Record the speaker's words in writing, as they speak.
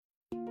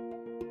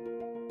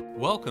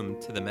Welcome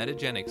to the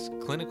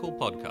Metagenics Clinical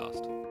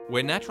Podcast,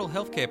 where natural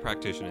healthcare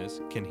practitioners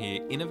can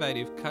hear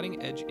innovative,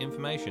 cutting-edge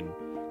information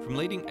from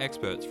leading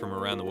experts from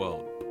around the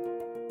world.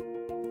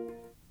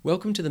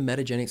 Welcome to the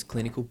Metagenics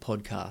Clinical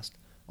Podcast.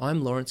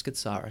 I'm Lawrence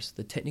Katsaris,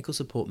 the Technical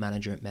Support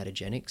Manager at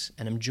Metagenics,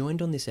 and I'm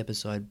joined on this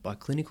episode by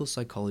clinical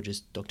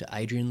psychologist Dr.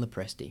 Adrian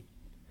Lopresti.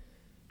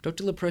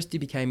 Dr. Lopresti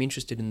became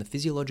interested in the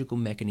physiological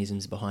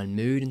mechanisms behind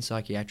mood and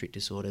psychiatric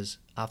disorders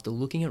after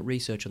looking at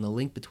research on the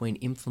link between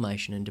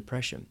inflammation and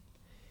depression.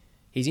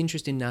 His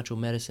interest in natural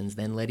medicines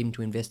then led him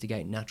to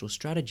investigate natural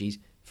strategies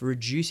for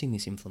reducing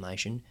this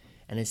inflammation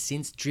and has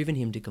since driven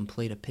him to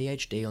complete a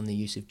PhD on the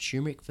use of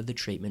turmeric for the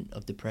treatment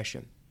of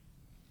depression.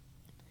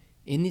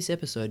 In this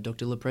episode,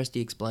 Dr. Lopresti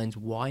explains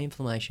why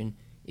inflammation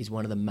is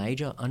one of the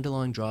major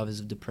underlying drivers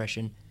of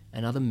depression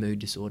and other mood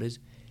disorders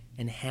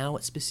and how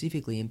it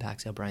specifically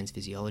impacts our brain's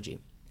physiology.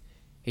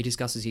 He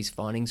discusses his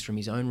findings from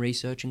his own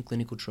research and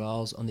clinical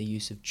trials on the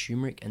use of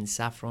turmeric and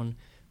saffron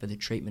for the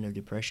treatment of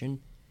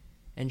depression,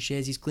 and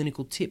shares his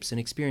clinical tips and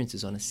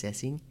experiences on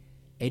assessing,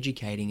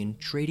 educating and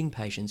treating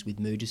patients with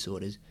mood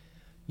disorders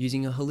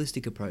using a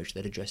holistic approach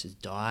that addresses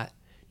diet,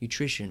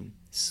 nutrition,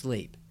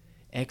 sleep,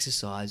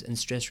 exercise and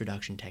stress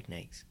reduction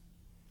techniques.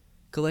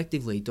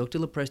 Collectively, Dr.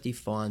 Lopresti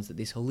finds that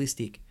this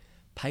holistic,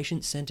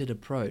 patient-centered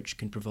approach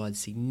can provide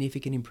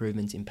significant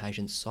improvements in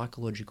patients'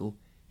 psychological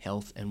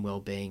health and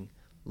well-being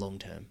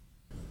long-term.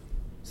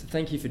 So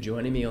thank you for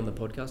joining me on the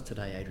podcast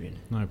today, Adrian.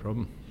 No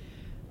problem.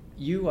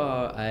 You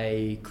are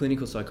a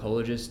clinical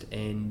psychologist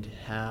and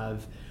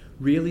have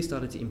really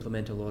started to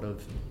implement a lot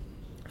of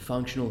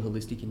functional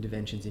holistic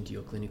interventions into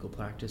your clinical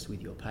practice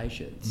with your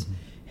patients.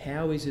 Mm-hmm.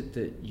 How is it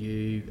that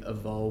you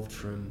evolved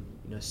from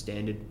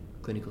standard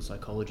clinical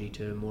psychology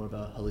to more of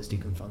a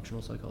holistic and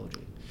functional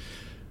psychology?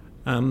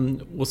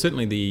 Well,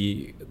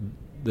 certainly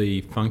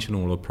the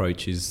functional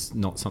approach is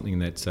not something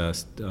that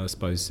I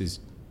suppose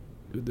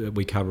that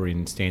we cover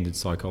in standard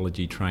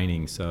psychology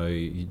training. So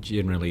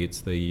generally, it's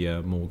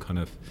the more kind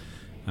of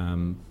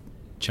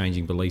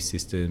changing belief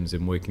systems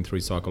and working through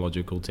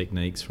psychological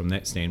techniques from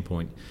that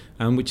standpoint,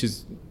 which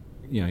is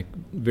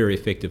very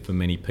effective for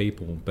many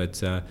people.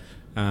 But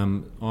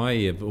I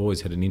have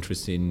always had an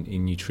interest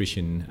in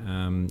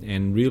nutrition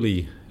and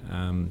really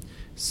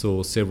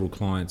saw several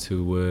clients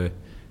who were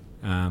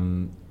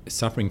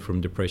suffering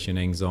from depression,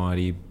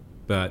 anxiety,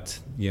 but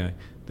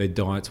their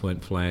diets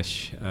weren't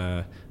flash,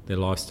 their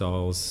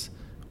lifestyles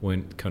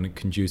weren't kind of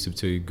conducive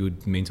to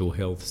good mental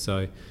health.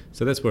 So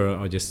that's where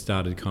I just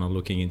started kind of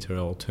looking into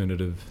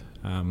alternative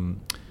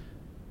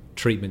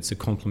treatments to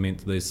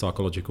complement the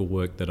psychological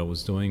work that I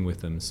was doing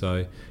with them.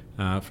 So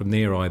from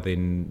there I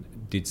then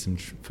did some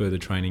further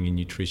training in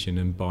nutrition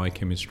and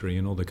biochemistry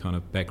and all the kind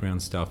of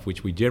background stuff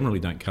which we generally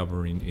don't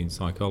cover in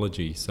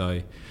psychology.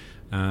 So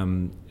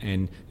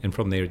and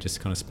from there it just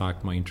kind of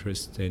sparked my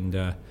interest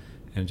and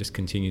just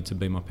continued to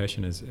be my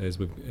passion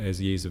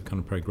as years have kind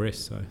of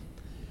progressed. So.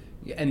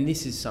 Yeah, and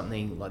this is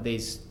something like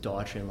these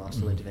dietary and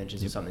lifestyle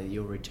interventions is something that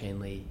you're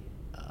routinely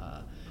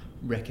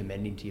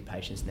recommending to your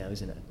patients now,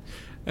 isn't it?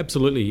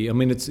 Absolutely. I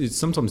mean, it's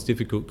sometimes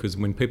difficult because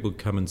when people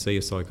come and see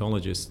a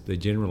psychologist, they're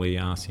generally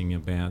asking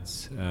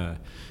about,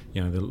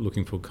 they're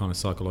looking for kind of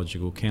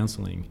psychological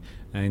counselling,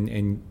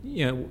 and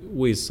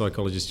we as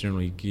psychologists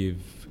generally give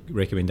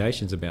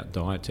recommendations about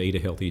diet, to eat a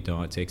healthy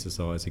diet, to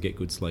exercise, to get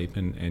good sleep,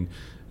 and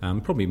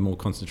probably we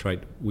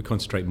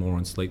concentrate more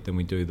on sleep than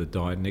we do the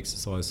diet and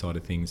exercise side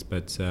of things.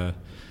 But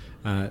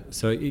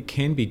so it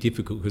can be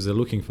difficult because they're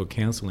looking for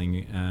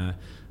counselling,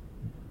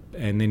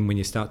 and then when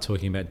you start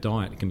talking about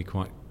diet, it can be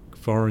quite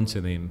foreign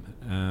to them,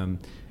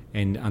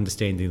 and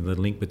understanding the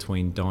link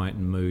between diet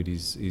and mood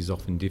is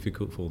often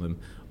difficult for them.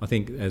 I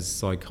think as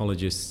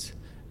psychologists,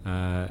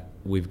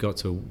 we've got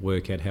to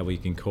work out how we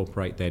can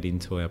incorporate that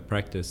into our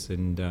practice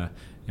and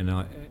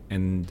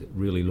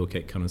really look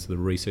at kind of the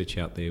research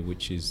out there,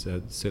 which is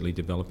certainly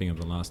developing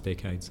over the last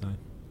decade. So.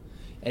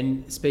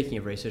 And speaking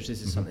of research,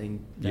 this is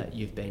something that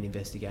you've been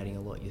investigating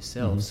a lot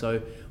yourself. Mm-hmm.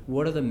 So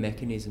what are the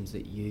mechanisms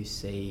that you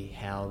see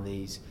how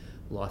these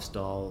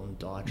lifestyle and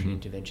dietary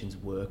interventions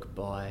work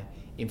by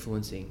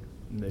influencing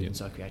mood and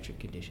psychiatric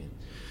conditions?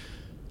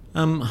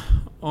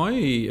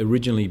 I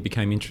originally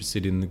became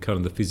interested in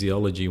the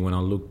physiology when I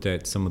looked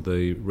at some of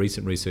the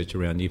recent research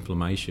around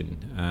inflammation,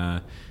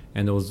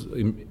 and I was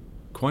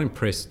quite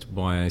impressed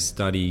by a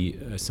study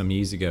some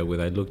years ago where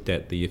they looked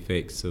at the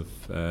effects of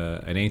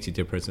an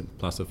antidepressant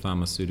plus a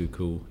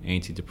pharmaceutical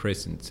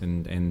antidepressant,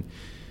 and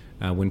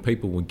when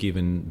people were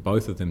given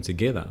both of them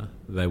together,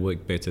 they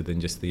worked better than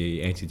just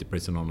the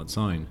antidepressant on its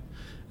own.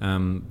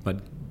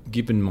 But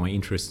given my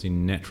interest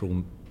in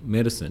natural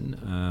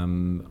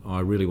medicine, I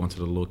really wanted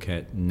to look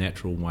at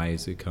natural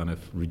ways to kind of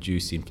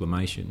reduce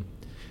inflammation,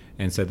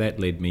 and so that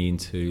led me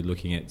into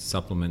looking at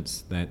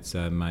supplements that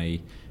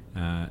may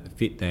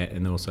fit that,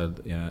 and also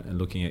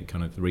looking at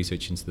kind of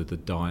research into the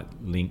diet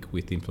link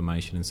with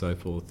inflammation and so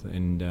forth,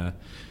 and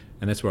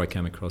that's where I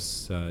came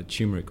across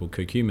turmeric or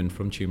curcumin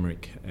from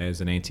turmeric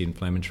as an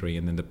anti-inflammatory,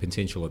 and then the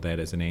potential of that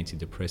as an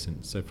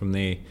antidepressant. So from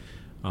there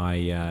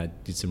I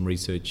did some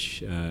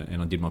research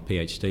and I did my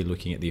PhD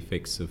looking at the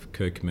effects of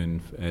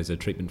curcumin as a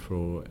treatment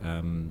for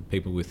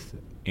people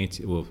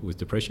with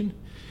depression,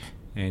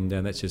 and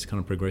that's just kind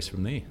of progressed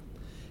from there.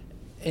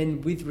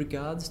 And with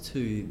regards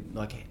to,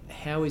 like,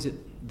 how is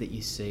it that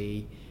you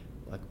see,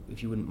 like,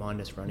 if you wouldn't mind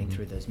us running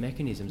through those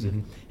mechanisms of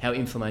how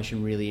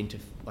inflammation really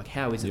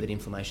how is it that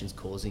inflammation is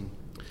causing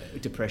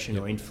depression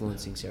or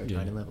influencing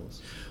serotonin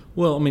levels?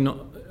 Well, I mean,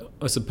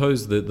 I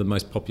suppose the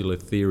most popular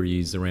theory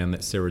is around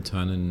that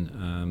serotonin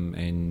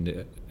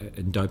and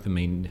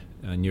dopamine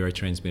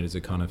neurotransmitters are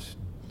kind of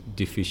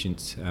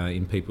deficient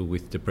in people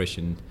with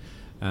depression,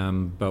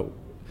 but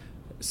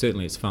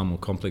certainly it's far more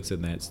complex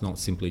than that. It's not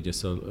simply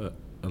just a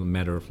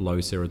matter of low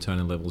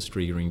serotonin levels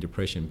triggering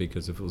depression,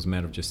 because if it was a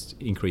matter of just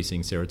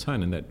increasing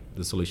serotonin, that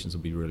the solutions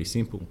would be really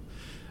simple.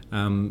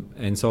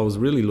 And so I was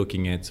really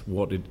looking at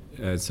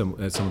some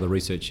of the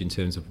research in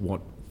terms of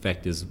what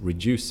factors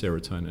reduce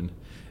serotonin,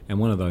 and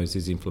one of those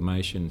is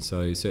inflammation.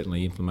 So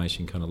certainly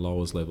inflammation kind of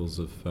lowers levels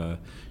of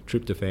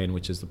tryptophan,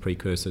 which is the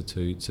precursor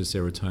to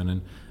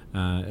serotonin.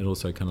 It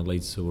also kind of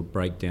leads to a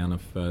breakdown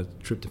of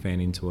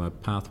tryptophan into a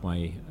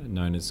pathway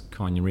known as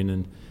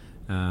kynurenine,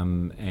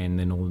 and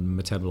then all the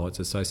metabolites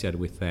associated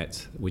with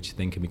that, which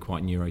then can be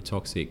quite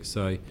neurotoxic.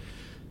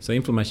 So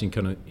inflammation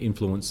kind of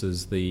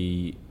influences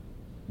the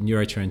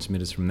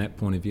neurotransmitters from that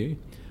point of view.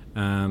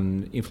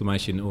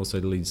 Inflammation also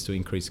leads to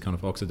increased kind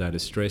of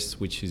oxidative stress,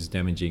 which is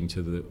damaging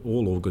to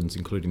all organs,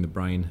 including the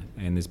brain,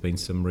 and there's been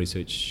some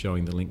research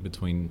showing the link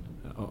between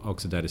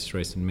oxidative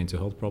stress and mental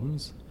health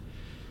problems.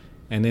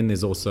 And then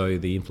there's also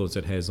the influence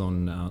it has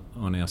on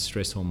our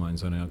stress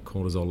hormones, on our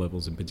cortisol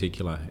levels in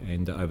particular,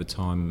 and over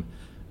time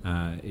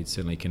it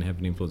certainly can have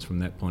an influence from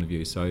that point of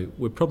view. So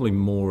we're probably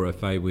more au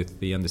fait with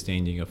the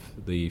understanding of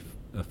the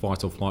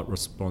fight or flight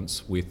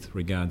response with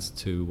regards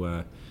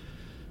to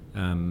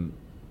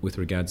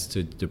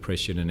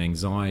depression and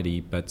anxiety,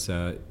 but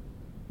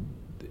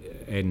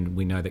and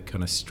we know that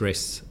kind of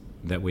stress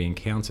that we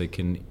encounter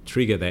can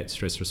trigger that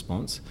stress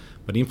response,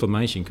 but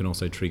inflammation can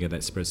also trigger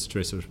that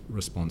stress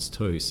response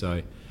too.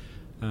 So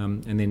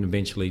and then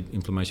eventually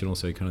inflammation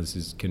also kind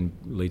of can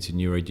lead to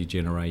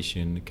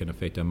neurodegeneration, can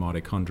affect our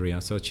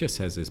mitochondria. So it just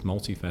has this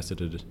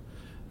multifaceted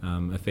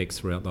effects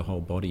throughout the whole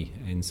body.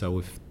 And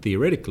so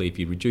theoretically, if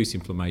you reduce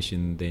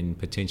inflammation, then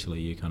potentially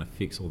you kind of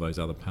fix all those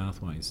other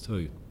pathways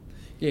too.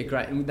 Yeah,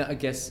 great. And I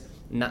guess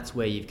that's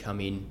where you've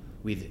come in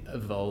with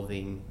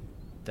evolving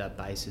the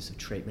basis of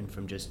treatment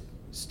from just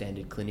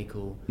standard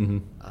clinical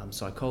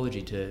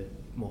psychology to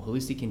more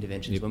holistic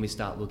interventions. When we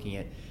start looking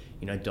at,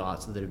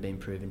 diets that have been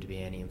proven to be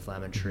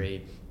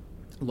anti-inflammatory,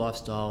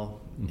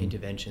 lifestyle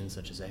interventions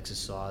such as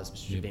exercise,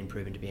 which have been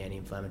proven to be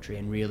anti-inflammatory,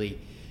 and really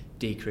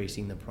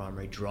decreasing the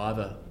primary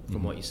driver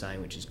from what you're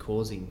saying, which is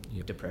causing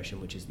depression,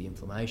 which is the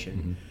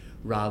inflammation,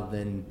 rather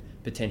than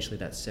potentially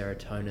that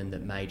serotonin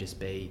that may just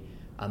be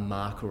a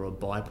marker or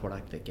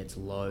byproduct that gets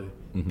low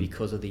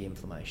because of the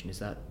inflammation. Is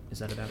that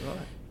about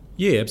right?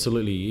 Yeah,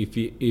 absolutely.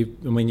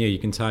 You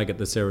can target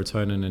the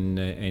serotonin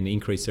and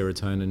increase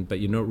serotonin,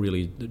 but you're not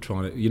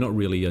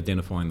really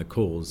identifying the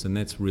cause, and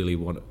that's really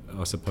what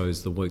I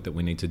suppose the work that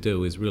we need to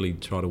do is really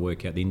try to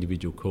work out the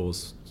individual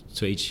cause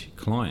to each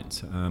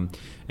client. And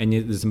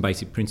there's some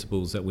basic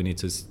principles that we need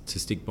to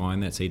stick by,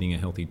 and that's eating a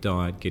healthy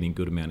diet, getting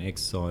good amount of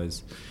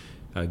exercise,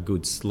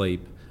 good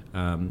sleep.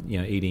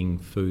 Eating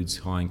foods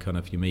high in kind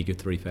of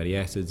omega-3 fatty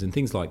acids and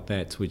things like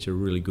that, which are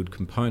really good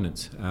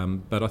components.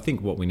 But I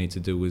think what we need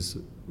to do is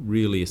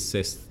really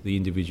assess the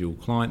individual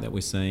client that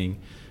we're seeing,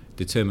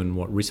 determine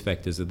what risk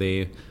factors are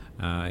there.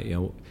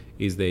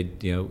 Is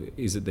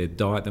it their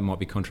diet that might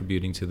be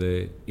contributing to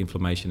the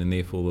inflammation and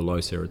therefore the low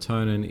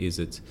serotonin? Is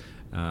it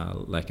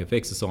lack of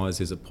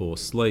exercise? Is it poor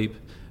sleep?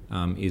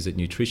 Is it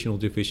nutritional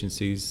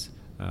deficiencies?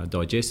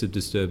 Digestive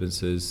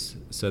disturbances.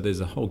 So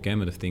there's a whole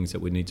gamut of things that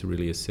we need to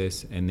really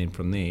assess, and then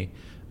from there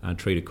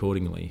treat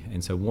accordingly.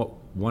 And so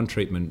one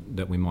treatment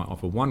that we might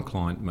offer one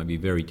client might be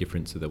very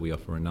different to that we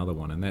offer another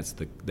one, and that's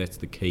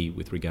the key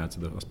with regard to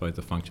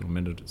the functional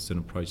medicine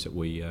approach that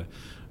we are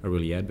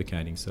really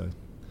advocating. So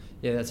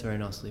yeah, that's very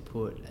nicely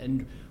put.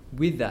 And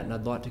with that, and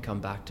I'd like to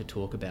come back to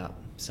talk about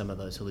some of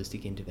those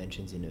holistic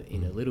interventions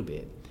in a little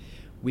bit.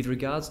 With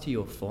regards to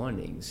your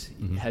findings,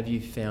 have you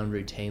found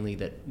routinely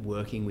that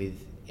working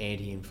with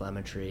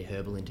anti-inflammatory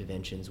herbal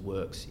interventions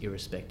works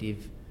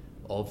irrespective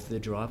of the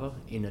driver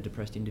in a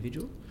depressed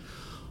individual?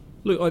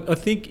 Look, I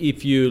think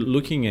if you're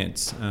looking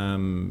at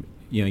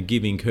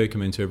giving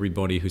curcumin to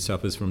everybody who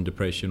suffers from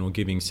depression, or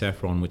giving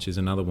saffron, which is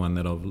another one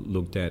that I've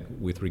looked at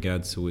with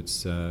regards to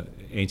its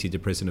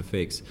antidepressant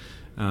effects,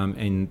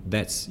 and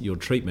that's your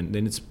treatment,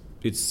 then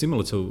it's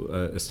similar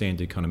to a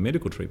standard kind of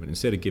medical treatment.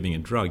 Instead of giving a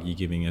drug, you're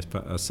giving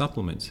a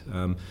supplement,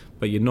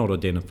 but you're not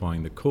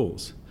identifying the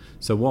cause.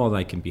 So while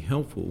they can be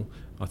helpful,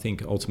 I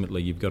think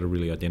ultimately you've got to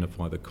really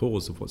identify the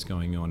cause of what's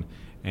going on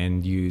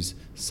and use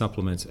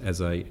supplements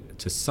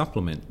to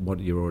supplement what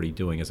you're already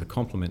doing, as a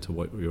complement to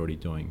what you're already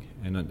doing.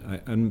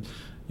 And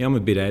I'm a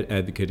bit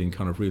advocate in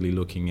kind of really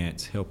looking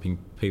at helping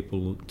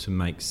people to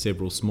make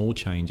several small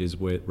changes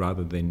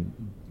rather than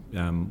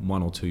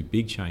one or two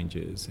big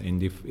changes.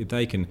 And if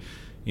they can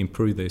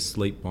improve their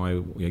sleep by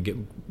get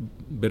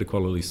better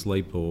quality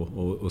sleep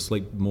or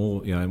sleep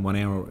more, 1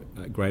 hour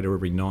greater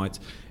every night,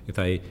 if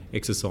they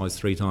exercise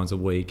 3 times a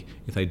week,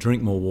 if they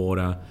drink more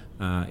water,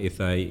 if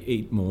they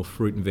eat more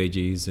fruit and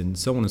veggies, and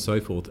so on and so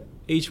forth,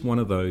 each one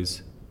of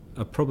those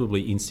are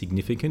probably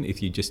insignificant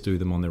if you just do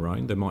them on their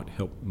own. They might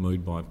help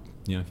mood by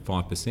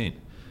 5%.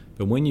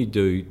 But when you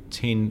do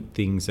 10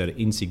 things that are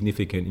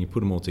insignificant and you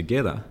put them all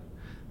together,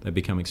 they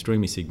become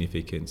extremely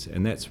significant.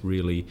 And that's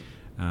really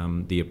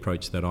the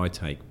approach that I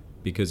take,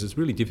 because it's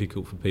really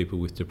difficult for people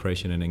with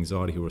depression and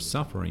anxiety who are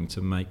suffering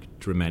to make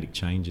dramatic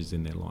changes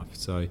in their life.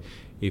 So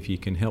if you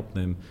can help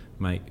them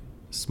make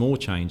small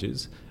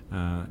changes,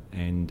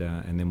 and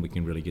then we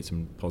can really get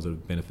some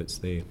positive benefits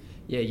there.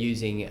 Yeah,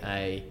 using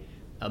a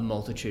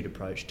multitude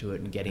approach to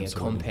it and getting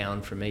Absolutely. a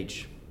compound from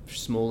each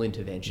small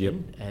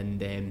intervention, and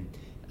then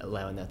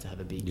allowing that to have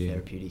a big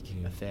therapeutic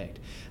effect.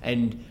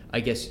 And I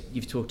guess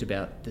you've talked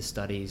about the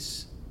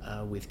studies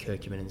with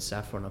curcumin and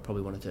saffron. I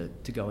probably wanted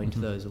to go into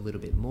those a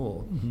little bit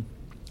more.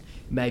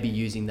 Maybe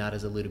using that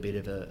as a little bit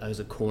of as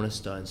a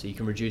cornerstone, so you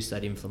can reduce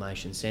that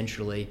inflammation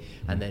centrally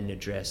and then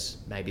address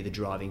maybe the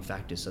driving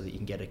factors so that you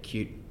can get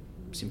acute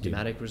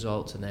symptomatic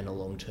results and then a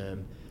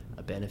long-term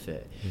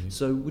benefit.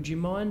 So would you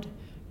mind,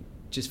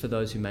 just for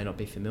those who may not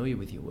be familiar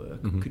with your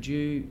work, could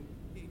you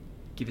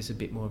give us a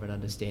bit more of an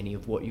understanding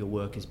of what your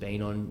work has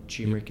been on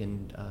turmeric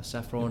and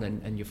saffron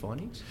and your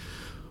findings?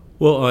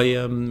 Well, I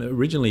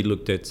originally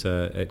looked at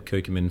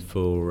curcumin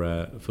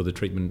for the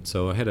treatment.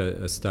 So I had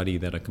a study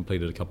that I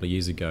completed a couple of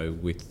years ago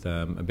with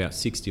about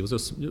 60. It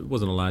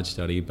wasn't a large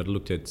study, but I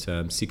looked at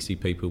 60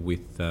 people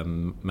with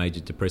major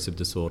depressive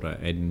disorder,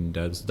 and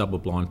it was a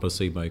double-blind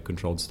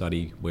placebo-controlled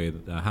study where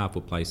half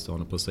were placed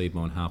on a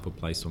placebo and half were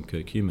placed on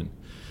curcumin.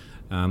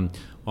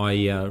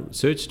 I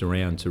searched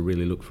around to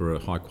really look for a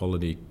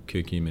high-quality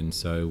curcumin,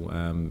 so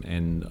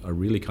and I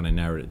really kind of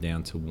narrowed it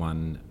down to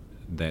one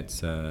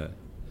that's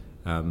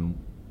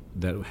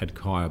that had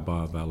higher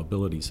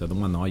bioavailability. So the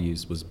one I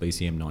used was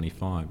BCM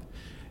 95,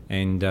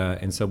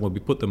 and so when we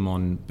put them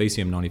on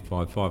BCM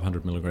 95,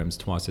 500 milligrams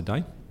twice a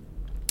day,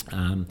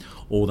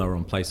 or they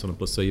were placed on a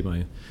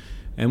placebo.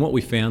 And what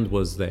we found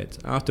was that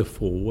after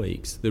 4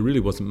 weeks, there really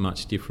wasn't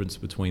much difference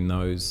between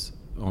those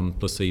on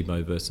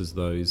placebo versus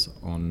those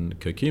on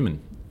curcumin.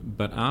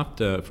 But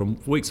from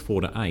weeks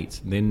 4 to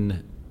 8,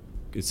 then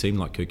it seemed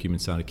like curcumin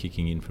started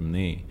kicking in from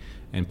there,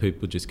 and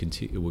people just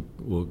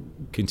will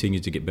continue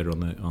to get better on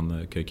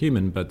the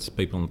curcumin, but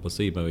people on the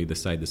placebo either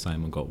stayed the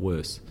same or got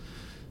worse.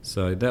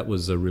 So that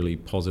was a really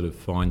positive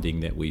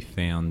finding that we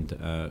found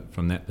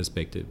from that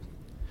perspective.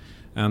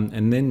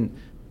 And then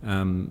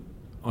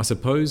I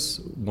suppose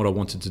what I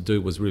wanted to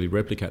do was really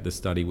replicate the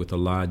study with a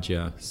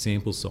larger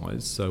sample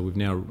size. So we've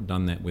now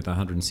done that with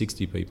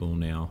 160 people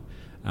now,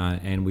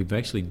 and we've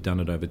actually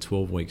done it over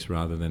 12 weeks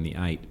rather than the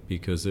 8,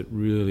 because I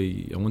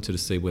wanted to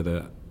see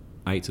whether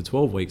 8 to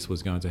 12 weeks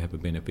was going to have a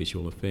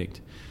beneficial effect.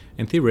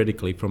 And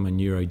theoretically, from a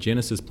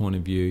neurogenesis point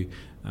of view,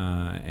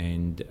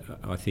 and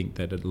I think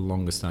that a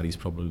longer study is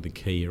probably the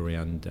key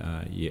around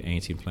your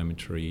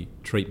anti-inflammatory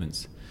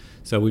treatments.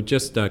 So we've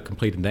just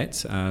completed that.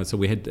 So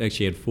we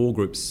had 4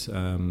 groups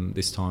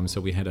this time. So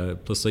we had a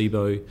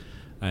placebo,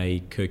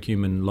 a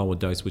curcumin lower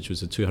dose, which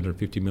was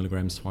 250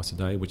 milligrams twice a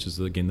day, which is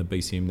again the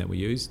BCM that we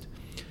used.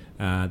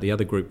 The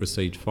other group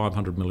received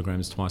 500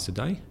 milligrams twice a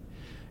day.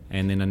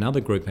 And then another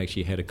group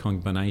actually had a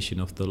combination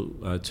of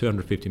the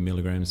 250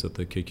 milligrams of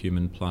the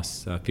curcumin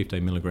plus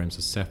 15 milligrams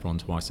of saffron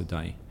twice a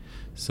day.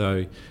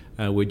 So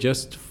we're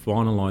just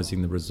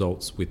finalising the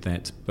results with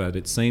that, but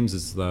it seems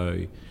as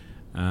though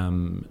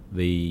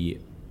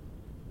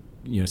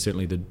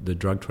certainly the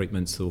drug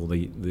treatments or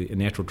the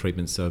natural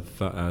treatments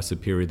are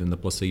superior than the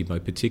placebo,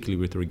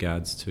 particularly with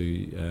regards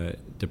to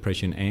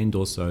depression, and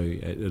also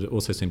it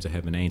also seems to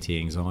have an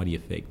anti-anxiety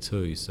effect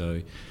too.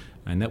 So,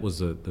 and that was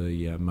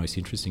the most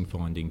interesting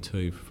finding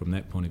too from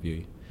that point of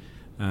view.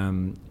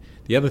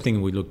 The other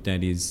thing we looked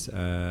at is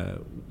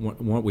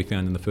what we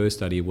found in the first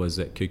study was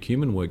that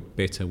curcumin worked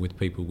better with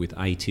people with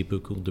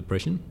atypical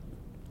depression,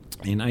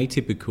 and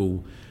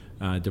atypical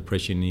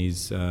depression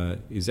is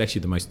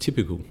actually the most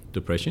typical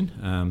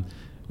depression,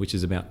 which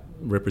is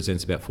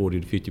represents about 40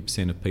 to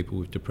 50% of people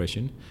with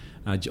depression.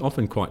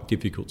 Often quite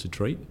difficult to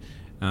treat,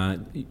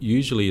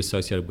 usually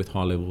associated with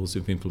high levels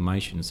of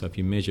inflammation. So if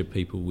you measure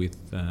people with,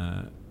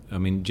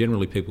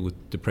 generally people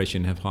with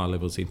depression have high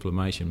levels of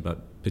inflammation,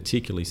 but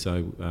particularly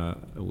so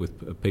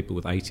with people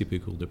with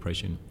atypical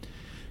depression.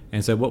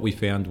 And so what we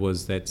found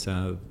was that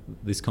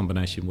this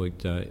combination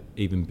worked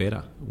even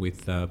better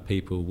with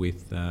people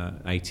with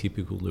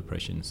atypical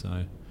depression.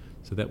 So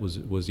that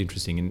was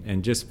interesting.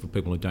 And just for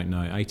people who don't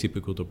know,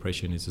 atypical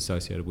depression is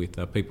associated with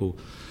people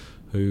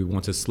who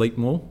want to sleep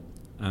more,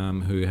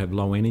 who have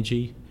low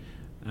energy,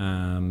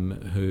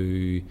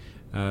 who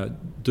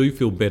do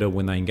feel better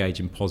when they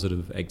engage in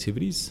positive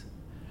activities.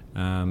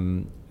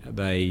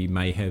 They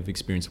may have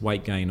experienced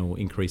weight gain or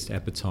increased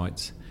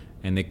appetite,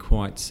 and they're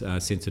quite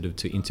sensitive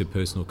to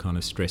interpersonal kind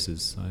of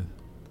stresses. So.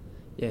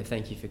 Yeah,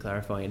 thank you for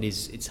clarifying.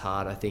 It's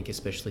hard, I think,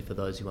 especially for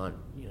those who aren't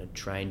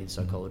trained in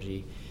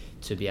psychology,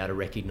 to be able to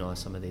recognise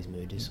some of these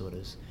mood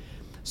disorders.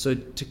 So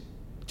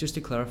just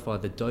to clarify,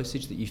 the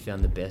dosage that you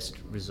found the best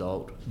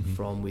result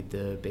from with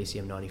the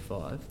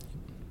BCM95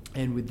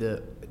 and with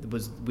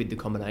the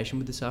combination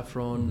with the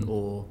saffron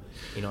or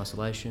in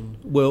isolation?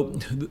 Well,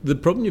 the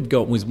problem you've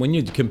got was when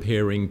you're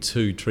comparing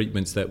two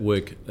treatments that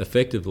work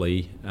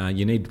effectively,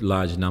 you need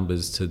large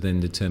numbers to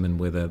then determine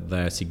whether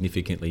they are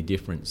significantly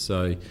different.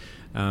 So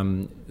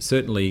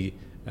certainly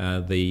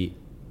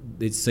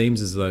it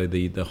seems as though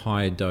the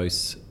higher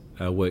dose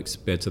works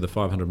better. The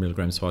 500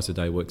 milligrams twice a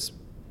day works.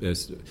 I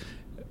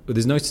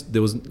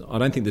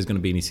don't think there's going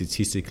to be any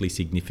statistically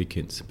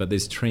significance, but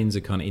there's trends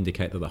that kind of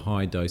indicate that the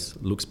high dose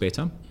looks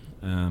better,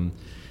 and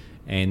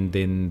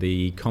then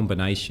the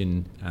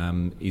combination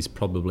is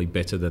probably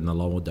better than the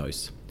lower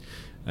dose.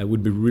 It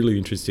would be really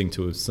interesting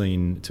to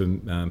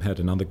have had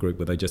another group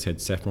where they just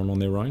had saffron on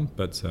their own,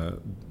 but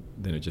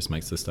then it just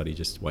makes the study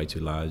just way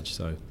too large.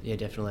 So yeah,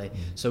 definitely.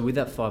 So with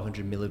that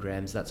 500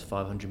 milligrams, that's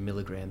 500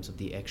 milligrams of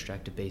the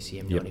extract of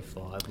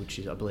BCM95, which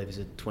is, I believe, is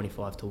a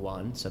 25 to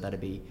 1. So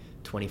that'd be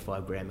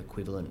 25 gram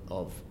equivalent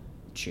of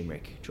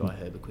turmeric, dry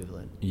herb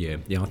equivalent. Yeah,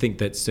 I think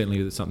that's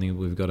certainly something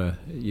we've got to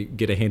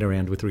get a head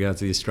around with regards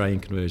to the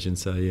Australian conversion.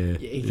 So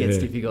it gets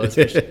difficult,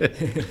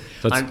 especially.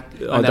 So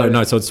I don't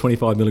know. So it's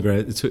 25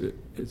 milligrams.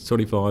 It's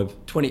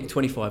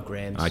 25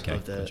 grams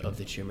of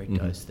the turmeric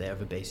dose there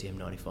of a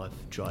BCM95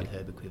 dried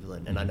herb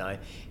equivalent. And I know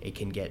it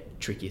can get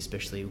tricky,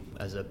 especially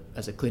as a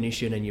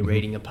clinician, and you're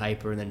reading a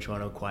paper and then trying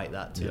to equate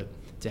that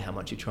to how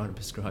much you're trying to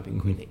prescribe in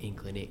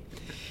clinic.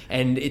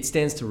 And it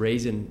stands to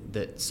reason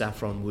that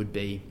saffron would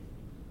be,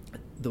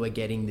 that we're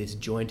getting this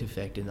joint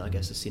effect and I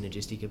guess a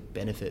synergistic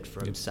benefit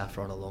from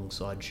saffron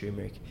alongside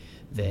turmeric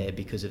there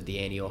because of the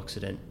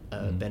antioxidant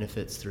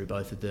benefits through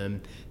both of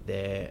them,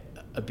 their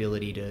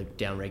ability to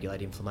downregulate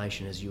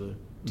inflammation, as you were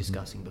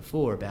discussing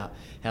before, about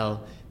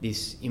how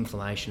this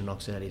inflammation and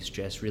oxidative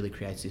stress really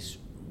creates this,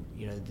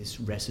 this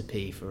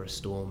recipe for a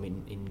storm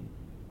in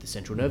the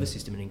central nervous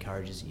system and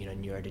encourages,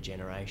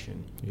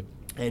 neurodegeneration. Yep.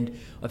 And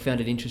I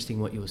found it interesting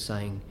what you were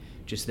saying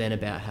just then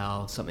about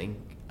how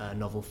a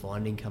novel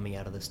finding coming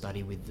out of the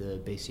study with the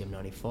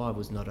BCM95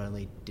 was not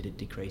only did it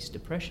decrease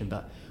depression,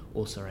 but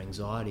also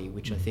anxiety,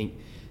 which I think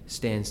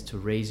stands to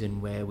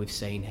reason, where we've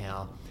seen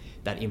how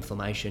that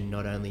inflammation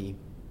not only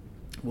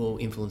will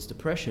influence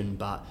depression,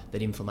 but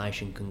that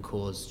inflammation can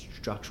cause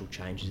structural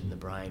changes in the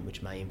brain,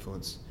 which may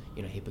influence,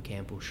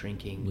 hippocampal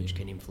shrinking, which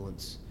can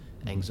influence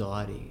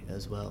anxiety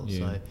as well. Yeah.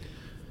 So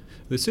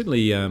there's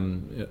certainly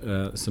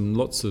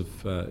lots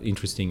of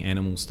interesting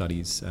animal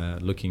studies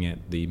looking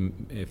at the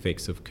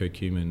effects of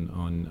curcumin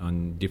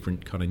on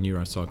different kind of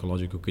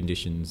neuropsychological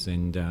conditions,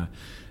 and that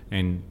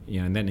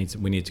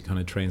we need to kind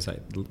of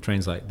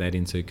translate that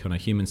into kind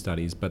of human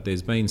studies. But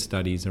there's been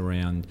studies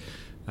around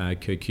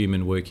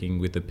curcumin working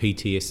with the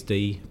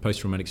PTSD,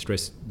 post-traumatic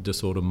stress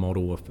disorder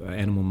model, of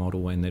animal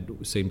model, and that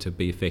seemed to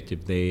be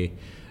effective there.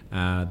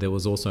 There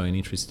was also an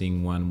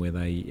interesting one where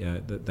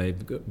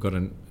they've got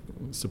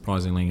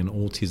surprisingly an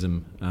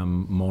autism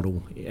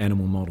model,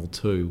 animal model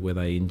too, where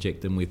they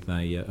inject them with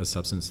a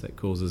substance that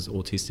causes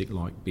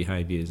autistic-like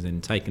behaviours,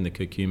 and taking the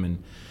curcumin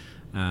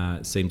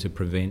seemed to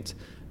prevent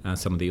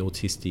some of the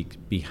autistic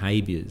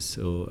behaviours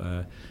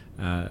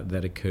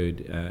that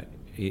occurred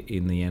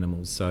in the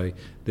animals. So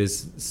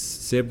there's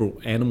several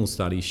animal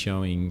studies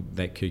showing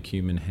that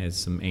curcumin has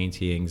some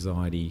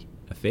anti-anxiety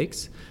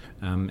effects.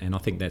 And I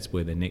think that's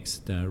where the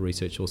next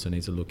research also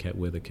needs to look at,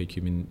 whether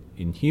curcumin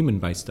in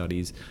human-based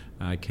studies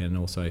can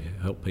also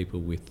help people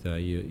with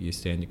your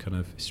standard kind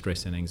of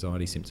stress and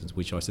anxiety symptoms,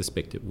 which I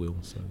suspect it will.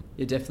 So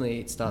yeah, definitely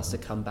it starts to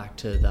come back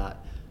to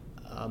that,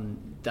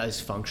 those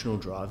functional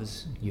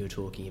drivers you were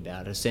talking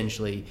about.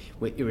 Essentially,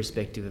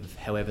 irrespective of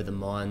however the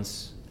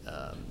mind's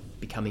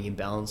becoming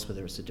imbalanced,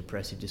 whether it's a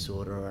depressive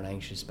disorder or an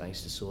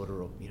anxious-based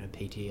disorder, or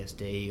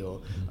PTSD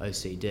or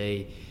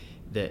OCD,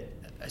 that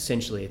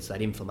essentially it's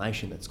that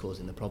inflammation that's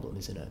causing the problem,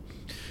 isn't it?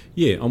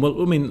 Yeah,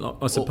 well, I mean,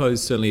 I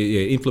suppose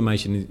certainly,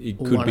 inflammation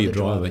could be a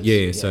driver.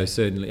 Yeah, so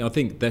certainly, I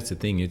think that's the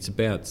thing. It's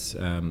about,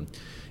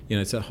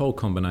 it's a whole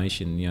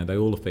combination. They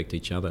all affect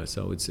each other.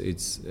 So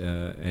it's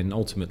and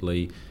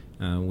ultimately,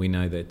 we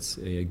know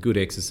that good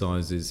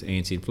exercise is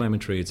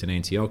anti-inflammatory. It's an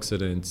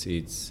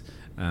antioxidant.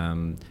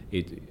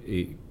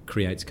 It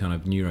creates kind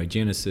of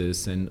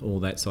neurogenesis and all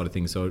that sort of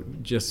thing. So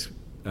just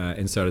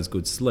and so does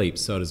good sleep,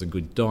 so does a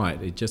good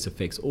diet. It just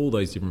affects all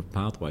those different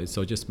pathways.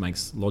 So it just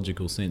makes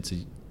logical sense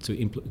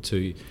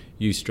to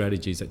use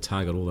strategies that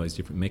target all those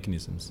different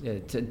mechanisms. Yeah,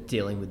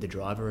 dealing with the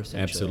driver,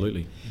 essentially.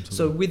 Absolutely.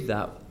 So with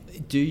that,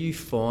 do you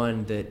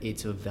find that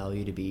it's of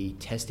value to be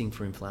testing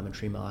for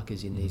inflammatory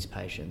markers in these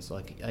patients?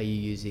 Like, are you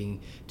using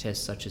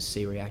tests such as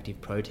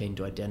C-reactive protein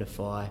to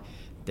identify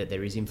that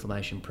there is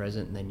inflammation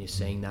present, and then you're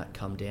seeing that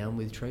come down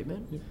with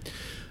treatment?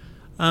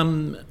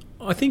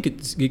 I think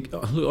it's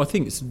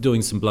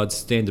doing some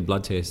standard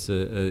blood tests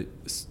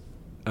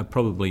are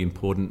probably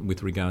important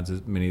with regards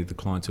to many of the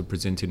clients who are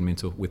presented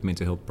with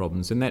mental health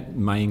problems, and that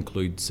may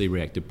include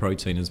C-reactive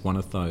protein as one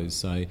of those.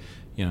 So,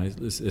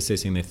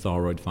 assessing their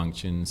thyroid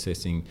function,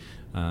 assessing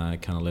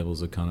kind of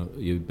levels of kind of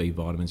your B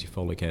vitamins, your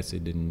folic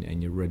acid,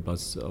 and your red blood,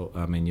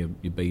 your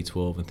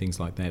B12 and things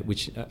like that,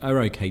 which are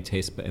okay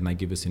tests, and they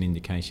give us an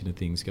indication of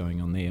things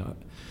going on there.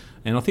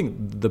 And I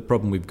think the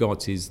problem we've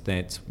got is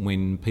that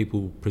when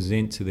people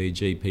present to their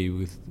GP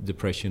with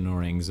depression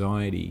or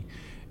anxiety,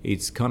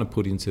 it's kind of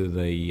put into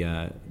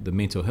the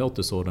mental health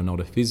disorder, not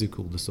a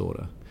physical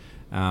disorder.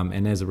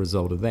 And as a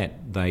result of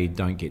that, they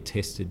don't get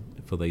tested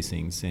for these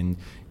things. And,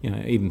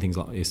 even things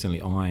like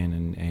certainly iron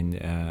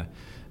and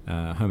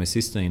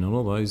homocysteine and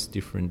all those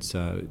different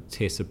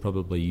tests are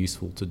probably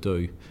useful to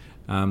do.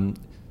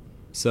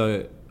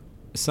 So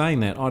saying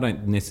that, I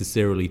don't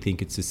necessarily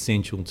think it's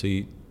essential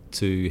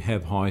to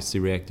have high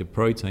C-reactive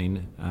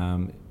protein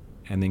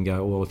and then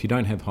go, well, if you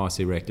don't have high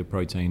C-reactive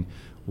protein,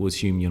 we'll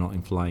assume you're not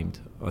inflamed.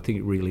 I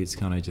think really it's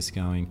kind of just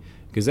going,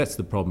 because that's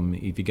the problem.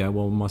 If you go,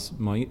 well, my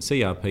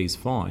CRP is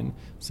fine,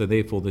 so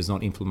therefore there's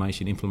not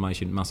inflammation.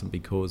 Inflammation mustn't be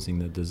causing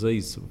the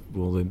disease,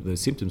 well, the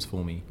symptoms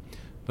for me.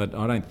 But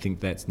I don't think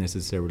that's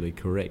necessarily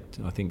correct.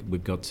 I think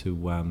we've got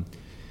to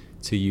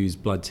use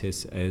blood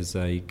tests as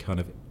a kind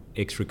of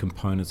extra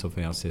components of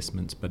our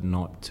assessments, but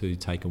not to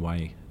take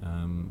away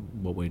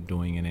what we're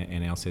doing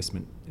in our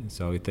assessment.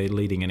 So if they're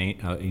leading an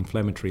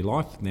inflammatory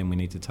life, then we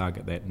need to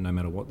target that no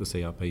matter what the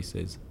CRP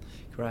says.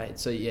 Great.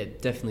 So yeah,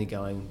 definitely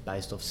going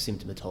based off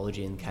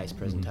symptomatology and case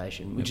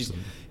presentation, which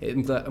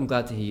Absolutely. I'm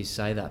glad to hear you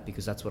say that,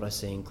 because that's what I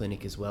see in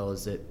clinic as well,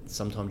 is that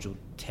sometimes you'll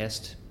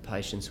test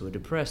patients who are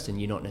depressed and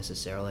you're not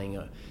necessarily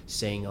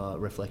seeing a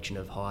reflection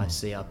of high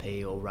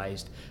CRP or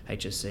raised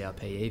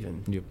HSCRP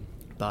even. Yep.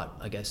 But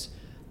I guess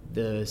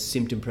the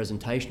symptom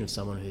presentation of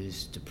someone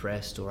who's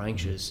depressed or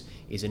anxious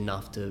is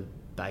enough to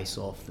base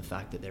off the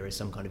fact that there is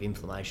some kind of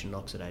inflammation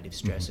and oxidative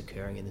stress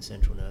occurring in the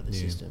central nervous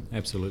system.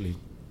 Absolutely.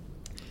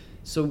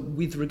 So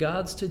with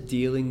regards to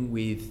dealing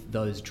with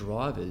those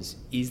drivers,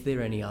 is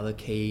there any other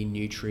key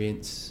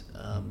nutrients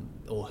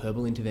or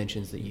herbal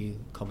interventions that you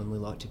commonly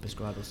like to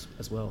prescribe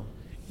as well?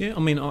 Yeah, I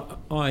mean,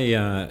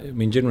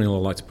 generally I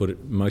like to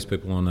put most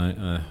people on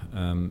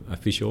a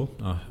fish oil.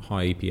 A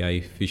high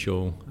EPA fish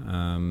oil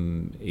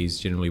is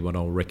generally what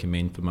I'll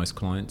recommend for most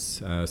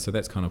clients. So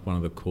that's kind of one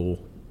of the core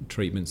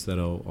treatments that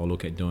I'll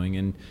look at doing.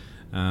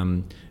 And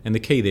the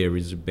key there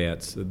is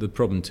about, the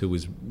problem too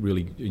is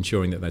really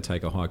ensuring that they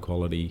take a high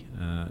quality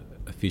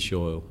fish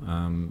oil,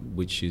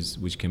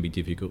 which can be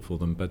difficult for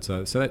them. But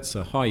so that's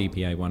a high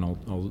EPA one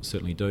I'll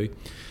certainly do.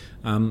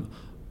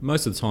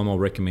 Most of the time I'll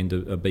recommend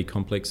a B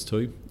complex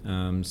too.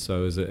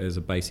 So as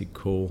a basic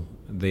call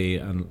there,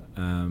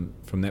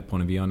 from that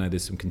point of view, I know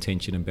there's some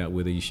contention about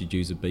whether you should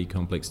use a B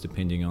complex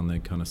depending on the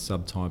kind of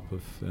subtype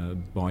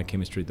of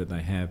biochemistry that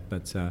they have.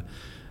 But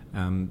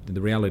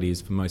the reality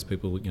is, for most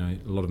people, a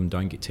lot of them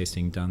don't get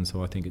testing done,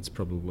 so I think it's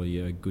probably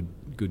a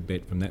good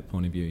bet from that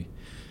point of view.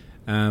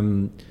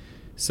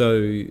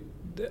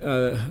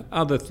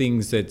 Other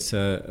things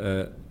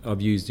that I've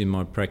used in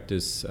my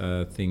practice,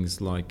 things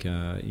like,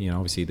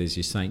 obviously there's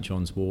your St.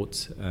 John's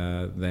wort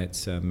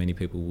that many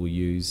people will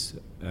use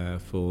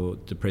for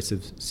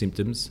depressive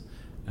symptoms.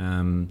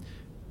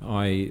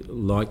 I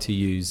like to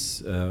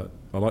use, I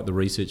like the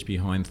research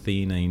behind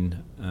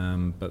theanine,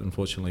 but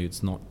unfortunately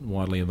it's not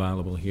widely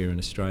available here in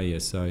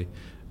Australia, so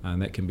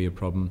that can be a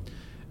problem.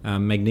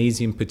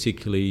 Magnesium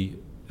particularly,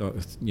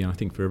 I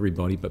think for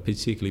everybody, but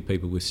particularly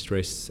people with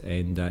stress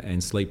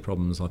and sleep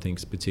problems, I think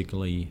is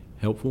particularly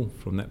helpful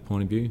from that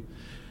point of view.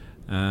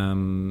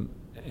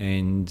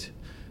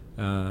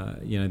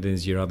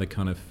 There's your other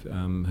kind of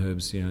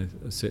herbs.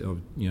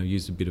 I've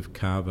used a bit of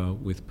kava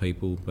with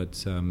people,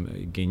 but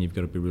again, you've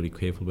got to be really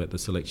careful about the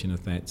selection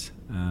of that.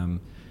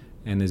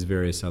 And there's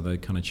various other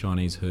kind of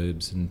Chinese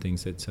herbs and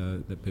things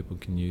that people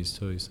can use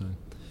too. So,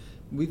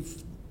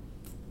 with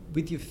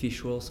your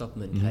fish oil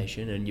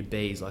supplementation and your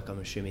bees, I'm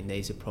assuming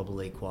these are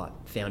probably quite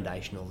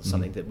foundational,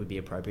 something that would be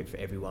appropriate for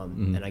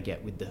everyone. And I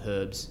get with the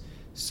herbs,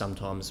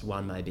 sometimes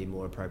one may be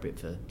more appropriate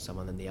for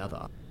someone than the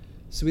other.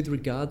 So with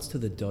regards to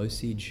the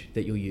dosage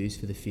that you'll use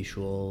for the fish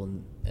oil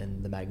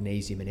and the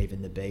magnesium and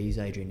even the bees,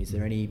 Adrian, is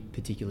there any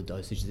particular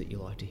dosage that you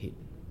like to hit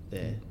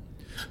there?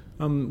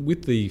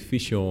 With the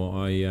fish oil,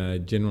 I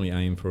generally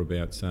aim for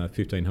about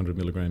 1,500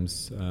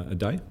 milligrams a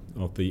day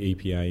of the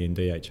EPA and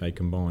DHA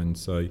combined.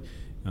 So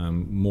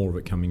more of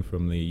it coming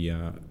from the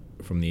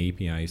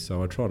EPA.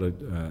 So I try to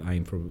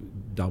aim for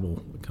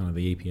double kind of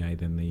the EPA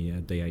than the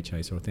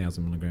DHA. So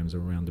 1,000 milligrams or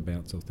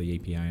roundabouts of the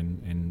EPA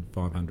and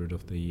 500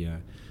 of the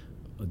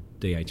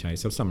DHA.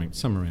 So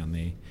some around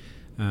there.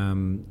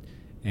 And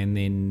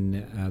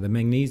then the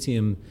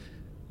magnesium.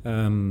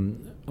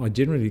 I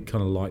generally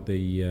kind of like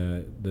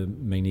the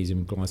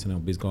magnesium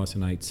glycinate,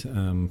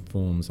 bisglycinate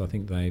forms. I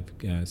think they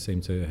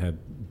seem to have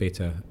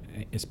better,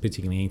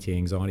 particularly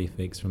anti-anxiety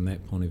effects from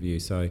that point of view.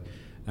 So,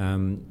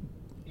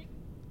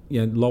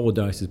 lower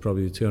dose is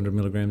probably 200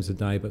 milligrams a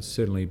day, but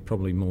certainly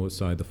probably more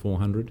so the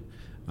 400.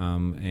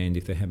 And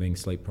if they're having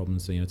sleep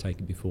problems, take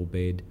it before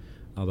bed.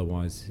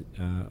 Otherwise,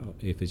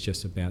 if it's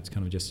just about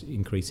kind of just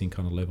increasing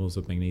kind of levels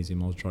of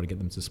magnesium, I'll try to get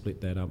them to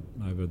split that up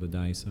over the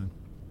day. So.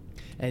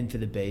 And for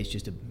the Bs,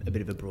 just a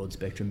bit of a broad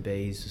spectrum.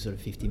 Bs, sort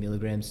of 50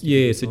 milligrams.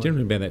 Yeah, so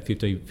generally about that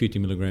 50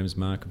 milligrams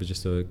mark of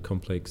just a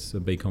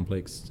B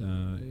complex.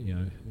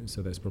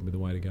 So that's probably the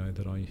way to go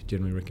that I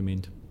generally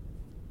recommend.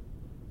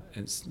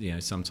 And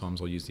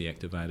sometimes I'll use the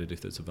activated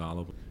if it's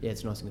available. Yeah,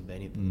 it's nice and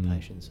convenient for the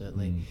patient,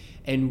 certainly.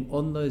 And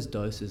on those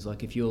doses,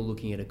 like if you're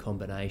looking at a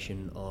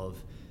combination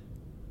of,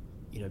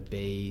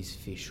 Bs,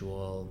 fish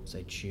oil,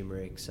 say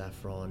turmeric,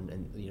 saffron,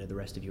 and the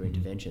rest of your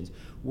interventions,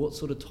 what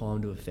sort of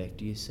time to effect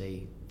do you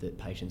see that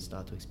patients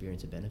start to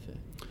experience a benefit?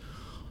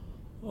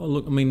 Oh,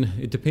 look, I mean,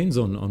 it depends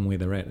on where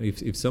they're at.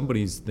 If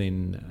somebody's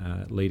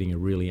then leading a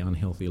really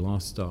unhealthy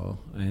lifestyle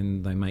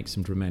and they make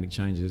some dramatic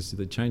changes,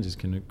 the changes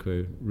can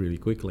occur really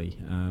quickly,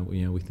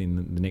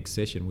 within the next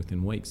session,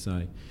 within weeks.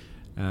 So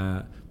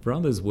for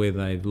others where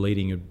they're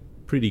leading a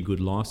pretty good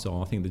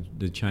lifestyle, I think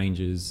the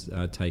changes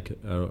take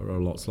a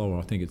lot slower.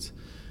 I think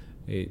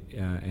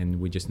and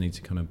we just need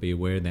to kind of be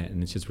aware of that,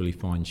 and it's just really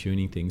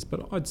fine-tuning things.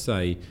 But I'd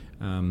say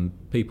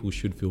people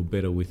should feel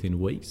better within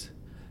weeks.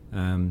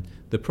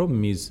 The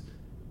problem is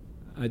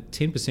a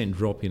 10%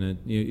 drop in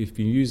if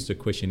you used a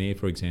questionnaire,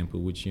 for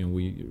example, which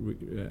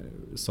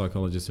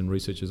psychologists and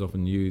researchers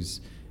often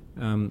use,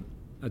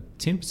 a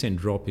 10%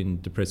 drop in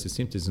depressive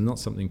symptoms is not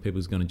something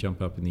people's going to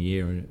jump up in the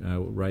air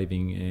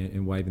raving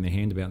and waving their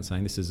hand about and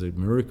saying this is a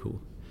miracle.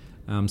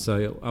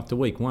 So after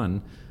week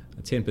 1,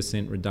 a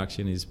 10%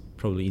 reduction is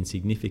probably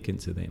insignificant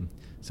to them.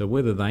 So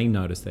whether they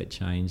notice that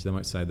change, they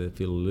might say they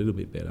feel a little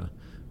bit better.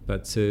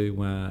 But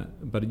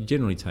it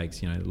generally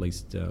takes at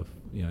least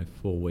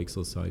 4 weeks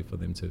or so for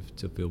them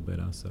to feel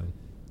better. So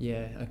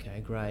yeah,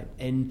 okay, great.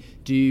 And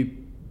do you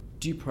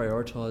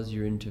prioritise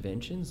your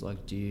interventions?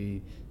 Like, do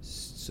you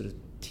sort of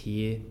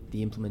tier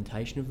the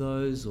implementation of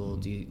those, or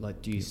do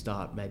you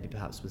start maybe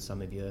perhaps with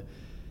some of your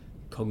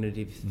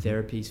cognitive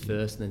therapies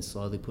first and then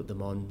slowly put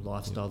them on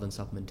lifestyle then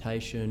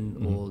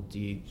supplementation, or do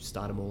you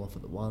start them all off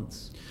at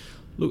once?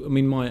 Look, I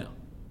mean, my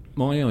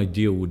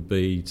ideal would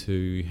be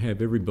to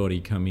have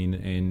everybody come in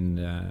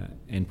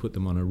and put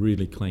them on a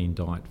really clean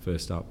diet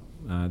first up.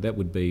 That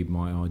would be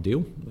my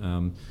ideal.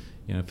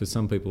 For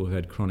some people who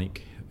had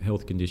chronic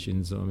health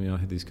conditions, I mean, I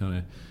had this kind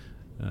of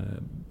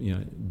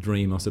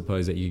dream, I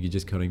suppose, that you could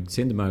just kind of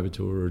send them over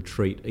to a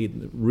retreat, eat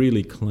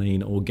really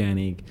clean,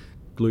 organic,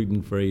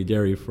 gluten-free,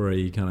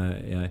 dairy-free kind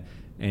of,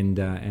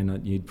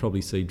 and you'd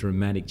probably see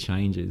dramatic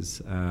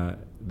changes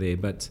there.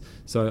 But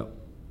so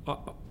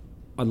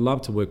I'd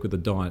love to work with a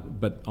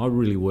diet, but I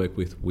really work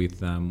with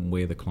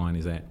where the client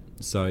is at.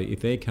 So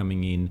if they're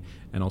coming in,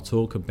 and I'll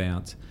talk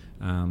about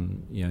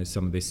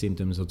some of their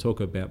symptoms, I'll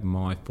talk about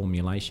my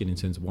formulation in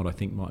terms of what I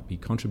think might be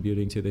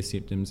contributing to their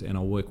symptoms, and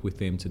I'll work with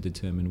them to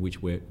determine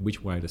which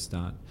way to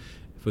start.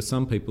 For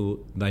some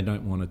people, they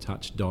don't want to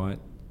touch diet,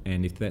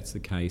 and if that's the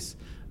case,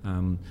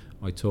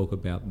 I talk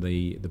about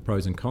the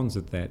pros and cons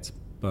of that,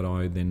 but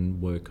I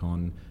then work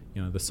on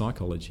the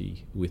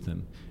psychology with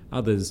them.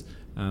 Others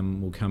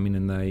will come in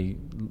and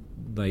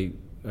they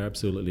are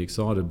absolutely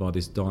excited by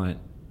this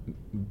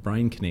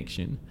diet-brain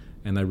connection,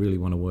 and they really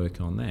want to work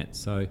on that.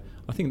 So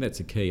I think that's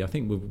a key. I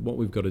think what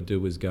we've got to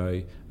do is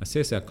go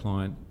assess our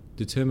client,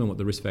 determine what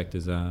the risk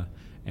factors are,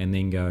 and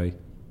then go,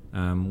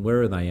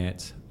 where are they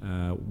at,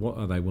 what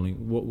are they willing,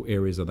 what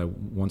areas are they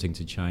wanting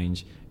to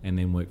change, and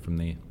then work from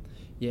there.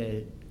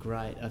 Yeah,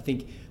 great. I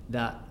think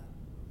that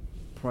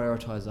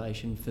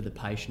prioritisation for the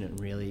patient and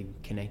really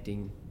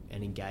connecting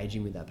and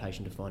engaging with that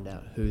patient to find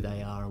out who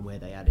they are and where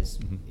they are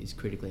is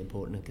critically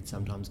important, and can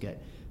sometimes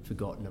get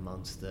forgotten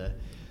amongst the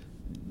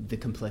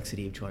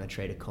complexity of trying to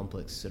treat a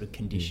complex sort of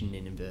condition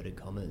in inverted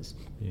commas.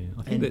 Yeah,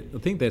 I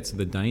think that's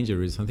the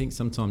danger. Is I think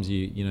sometimes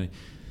you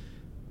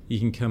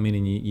can come in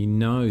and you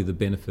know the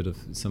benefit of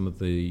some of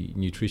the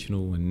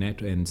nutritional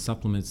and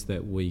supplements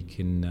that we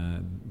can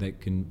that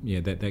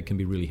can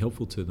be really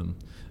helpful to them.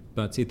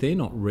 But if they're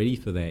not ready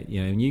for that,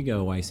 and you go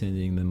away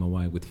sending them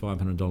away with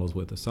 $500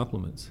 worth of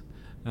supplements,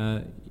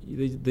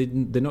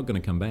 they're not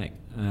going to come back,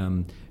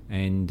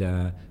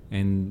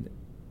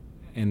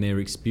 and their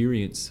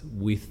experience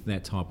with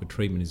that type of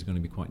treatment is going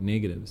to be quite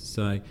negative.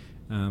 So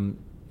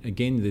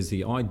again, there's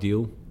the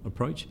ideal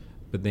approach,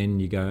 but then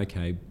you go,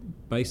 okay,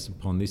 based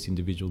upon this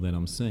individual that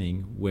I'm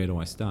seeing, where do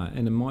I start?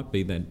 And it might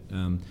be that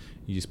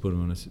you just put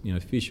them on a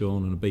fish oil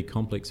and a B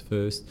complex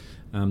first.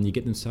 You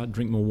get them to start to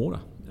drink more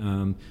water.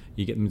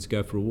 You get them to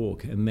go for a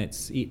walk, and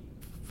that's it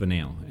for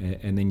now.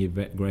 And then you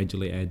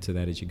gradually add to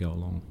that as you go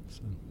along.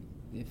 So.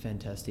 Yeah,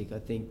 fantastic. I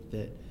think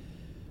that,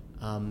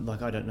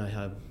 I don't know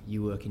how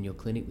you work in your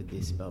clinic with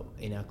this, but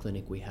in our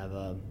clinic we have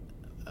a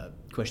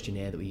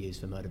questionnaire that we use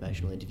for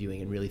motivational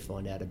interviewing and really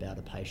find out about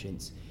a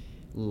patient's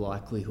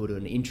likelihood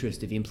and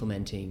interest of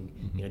implementing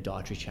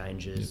dietary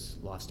changes,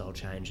 lifestyle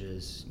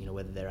changes,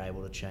 whether they're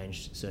able to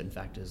change certain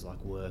factors like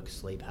work,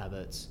 sleep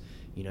habits,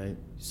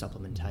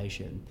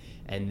 supplementation.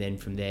 And then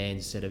from there,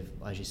 instead of,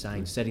 as you're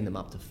saying, setting them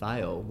up to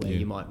fail, where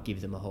you might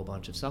give them a whole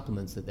bunch of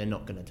supplements that they're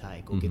not going to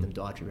take, or give them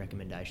dietary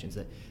recommendations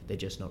that they're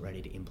just not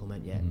ready to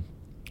implement yet.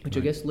 Which I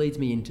guess leads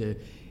me into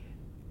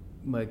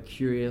my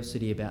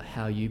curiosity about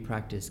how you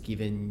practice,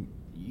 given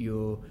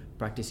you're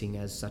practicing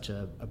as such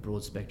a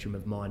broad spectrum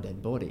of mind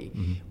and body.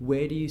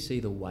 Where do you see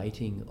the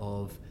weighting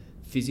of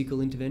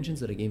physical interventions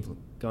that are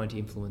going to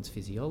influence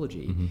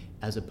physiology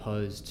as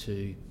opposed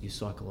to your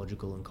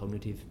psychological and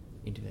cognitive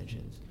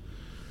interventions?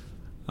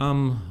 I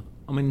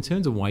mean, in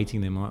terms of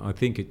weighting them, I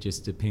think it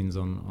just depends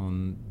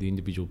on the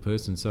individual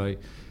person. So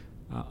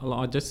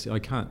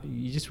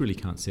you just really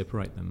can't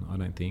separate them, I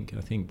don't think.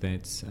 I think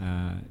that's,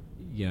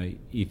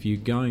 if you're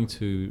going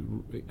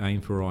to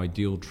aim for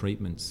ideal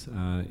treatments,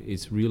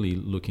 it's really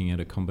looking at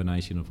a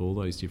combination of all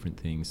those different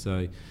things.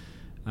 So,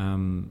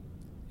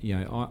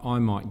 I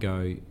might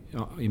go,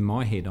 in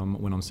my head,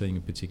 when I'm seeing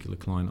a particular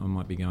client, I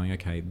might be going,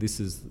 okay, this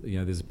is,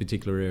 there's a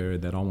particular area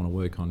that I want to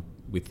work on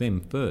with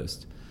them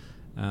first.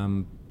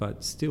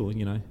 But still,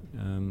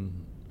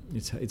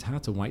 it's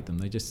hard to weight them.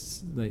 They're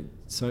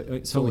so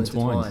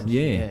entwined.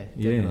 Yeah,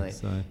 definitely.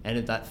 So.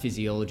 And that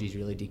physiology is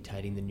really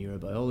dictating the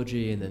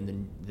neurobiology, and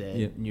then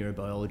the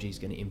neurobiology is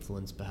going to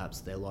influence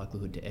perhaps their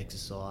likelihood to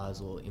exercise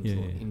or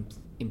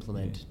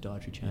implement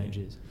dietary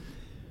changes.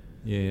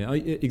 Yeah,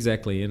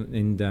 exactly.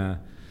 And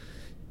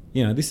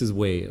this is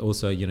where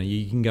also,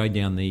 you can go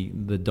down the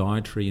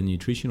dietary and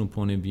nutritional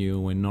point of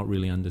view and not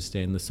really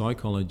understand the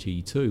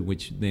psychology too,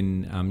 which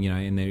then,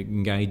 and they're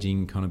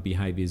engaging kind of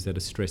behaviours that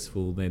are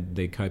stressful,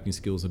 their coping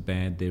skills are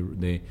bad,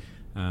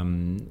 I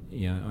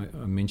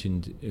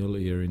mentioned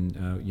earlier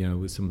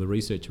with some of the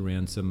research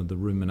around some of the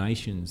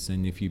ruminations,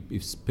 and if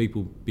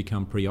people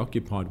become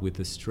preoccupied with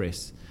the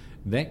stress,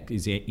 that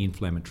is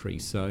inflammatory.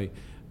 So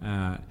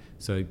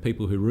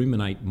people who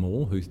ruminate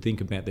more, who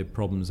think about their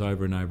problems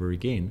over and over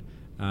again,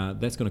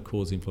 that's going to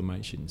cause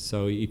inflammation.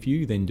 So if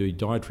you then do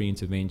dietary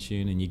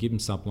intervention and you give them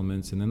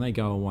supplements and then they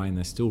go away and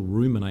they still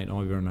ruminate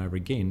over and over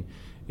again,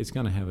 it's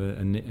going to have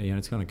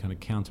it's going to kind of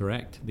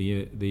counteract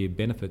the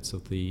benefits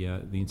of the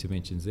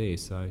interventions there.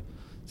 So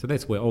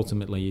that's where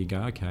ultimately you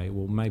go, okay,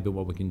 well maybe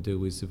what we can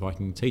do is if I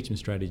can teach them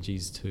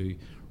strategies to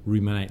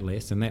ruminate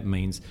less, and that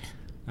means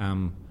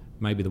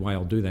maybe the way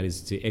I'll do that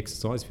is to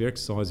exercise. If you're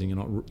exercising,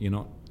 you're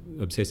not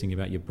obsessing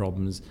about your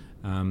problems.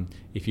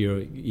 If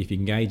you're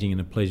engaging in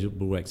a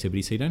pleasurable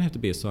activity, so you don't have to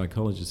be a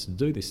psychologist to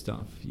do this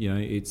stuff.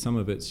 Some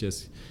of it's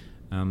just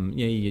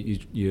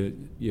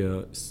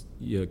your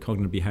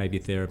cognitive behaviour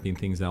therapy and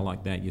things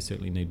like that. You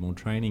certainly need more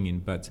training in,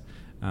 but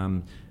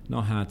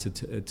not hard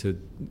to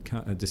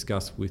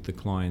discuss with the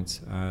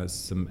clients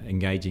some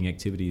engaging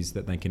activities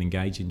that they can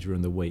engage in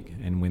during the week.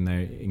 And when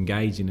they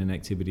engage in an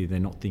activity, they're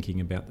not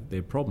thinking about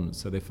their problems,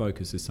 so their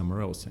focus is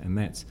somewhere else, and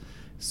that's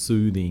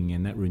soothing,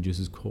 and that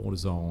reduces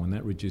cortisol and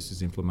that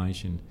reduces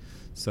inflammation.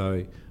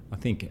 So I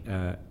think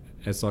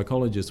as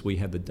psychologists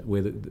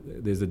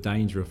there's a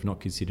danger of not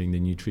considering the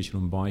nutritional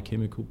and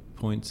biochemical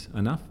points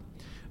enough.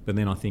 But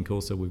then I think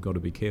also we've got to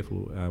be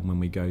careful when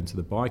we go into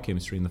the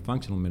biochemistry and the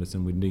functional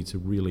medicine. We need to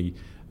really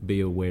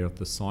be aware of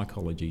the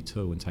psychology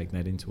too and take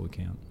that into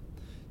account.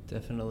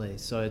 Definitely.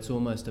 So it's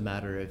almost a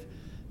matter of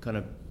kind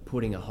of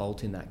putting a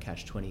halt in that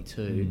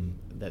catch-22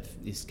 that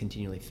is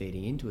continually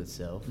feeding into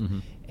itself,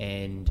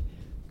 and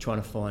trying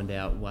to find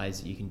out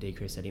ways that you can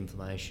decrease that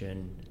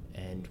inflammation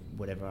and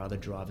whatever other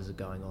drivers are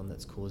going on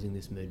that's causing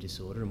this mood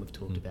disorder. And we've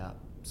talked about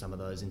some of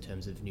those in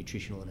terms of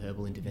nutritional and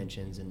herbal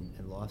interventions and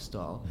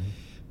lifestyle.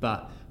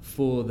 But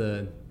for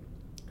the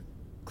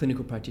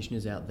clinical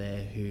practitioners out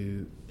there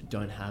who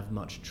don't have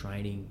much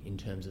training in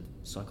terms of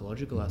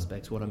psychological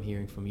aspects, what I'm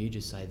hearing from you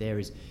just say there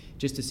is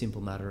just a simple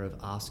matter of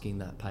asking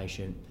that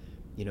patient,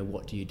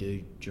 what do you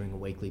do during a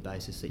weekly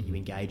basis that you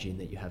engage in,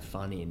 that you have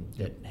fun in,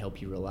 that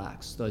help you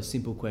relax? Those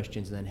simple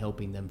questions, and then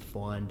helping them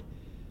find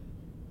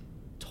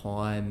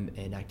time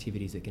and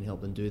activities that can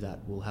help them do that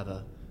will have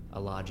a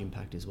large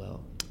impact as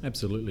well.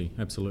 Absolutely.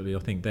 I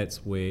think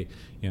that's where,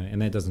 and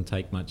that doesn't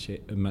take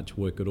much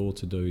work at all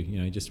to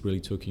do. Just really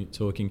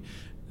talking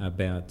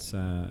about,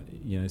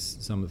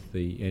 some of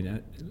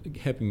the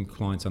helping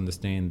clients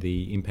understand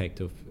the impact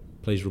of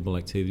pleasurable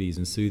activities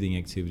and soothing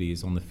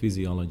activities on the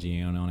physiology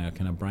and on our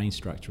kind of brain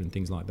structure and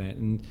things like that,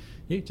 and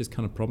just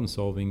kind of problem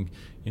solving.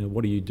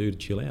 What do you do to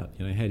chill out?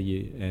 How do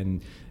you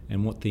and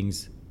what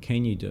things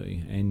can you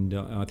do? And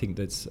I think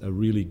that's a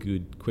really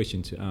good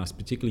question to ask,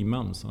 particularly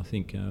mums. I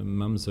think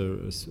mums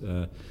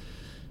are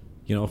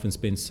often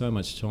spend so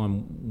much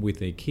time with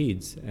their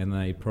kids, and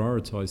they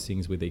prioritise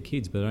things with their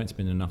kids, but they don't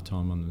spend enough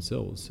time on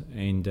themselves.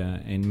 And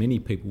many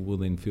people will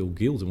then feel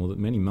guilt, and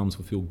many mums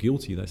will feel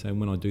guilty. They say,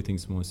 when I do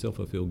things for myself,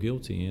 I feel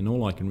guilty. And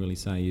all I can really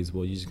say is,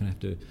 well, you're just going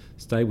to have to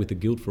stay with the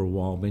guilt for a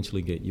while.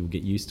 Eventually, you'll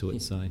get used to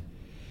it. So.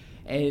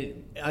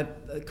 And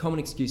a common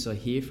excuse I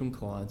hear from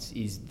clients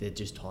is they're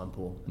just time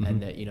poor,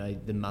 and that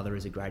the mother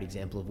is a great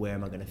example of where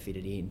am I going to fit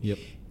it in. Yep.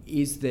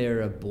 Is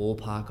there a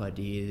ballpark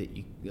idea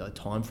that a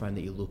time frame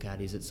that you look at?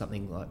 Is it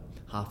something like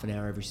half an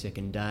hour every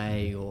second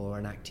day, or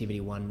an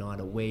activity one night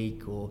a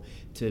week, or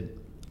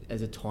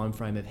as a time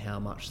frame of how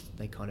much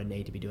they kind of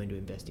need to be doing to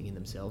investing in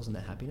themselves and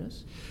their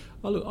happiness?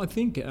 Oh, look, I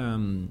think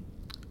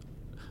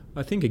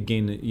I think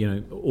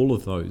again, all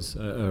of those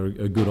are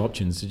good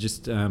options.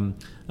 Just and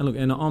look,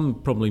 and I'm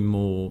probably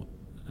more.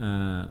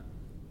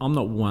 I'm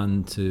not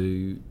one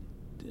to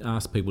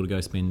ask people to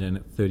go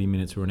spend 30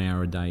 minutes or an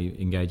hour a day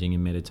engaging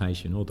in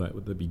meditation. Although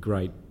that'd be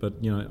great, but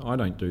I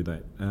don't do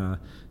that.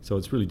 So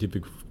it's really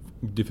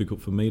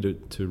difficult for me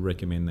to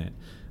recommend that.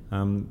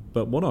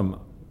 But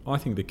I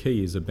think the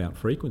key is about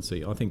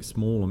frequency. I think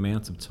small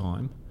amounts of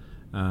time.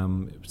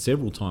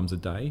 Several times a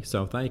day.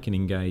 So if they can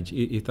engage,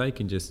 if they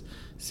can just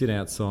sit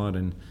outside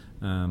and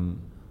I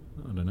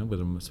don't know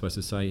whether I'm supposed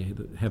to say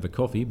have a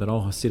coffee, but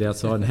I'll sit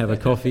outside and have a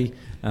coffee.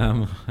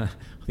 I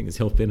think there's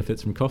health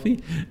benefits from coffee.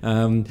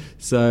 And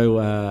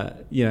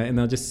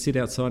they'll just sit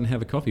outside and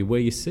have a coffee. Where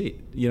you sit,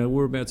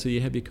 whereabouts do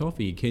you have your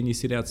coffee? Can you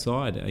sit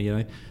outside?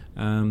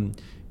 When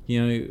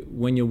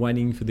you're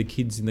waiting for the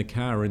kids in the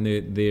car and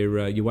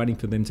you're waiting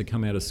for them to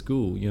come out of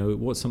school,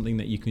 what's something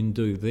that you can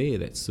do there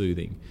that's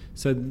soothing?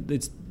 So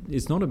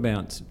it's not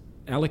about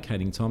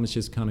allocating time, it's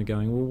just kind of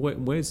going, well,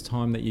 where's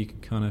time that you can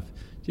kind of,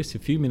 just a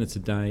few minutes a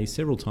day,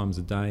 several times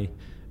a day.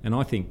 And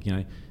I think,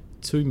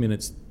 2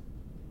 minutes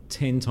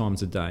 10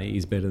 times a day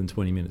is better than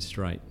 20 minutes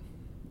straight.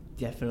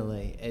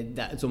 Definitely.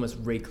 It's almost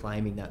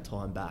reclaiming that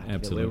time back.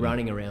 Absolutely. We're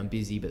running around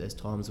busy, but there's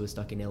times we're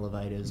stuck in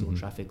elevators or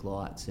traffic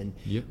lights and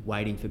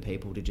waiting for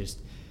people to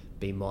just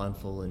be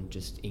mindful and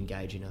just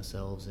engage in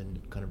ourselves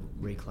and kind of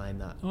reclaim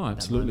that. Oh,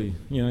 absolutely.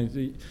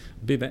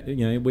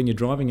 When you're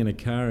driving in a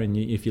car and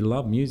if you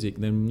love music,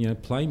 then,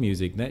 play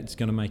music. That's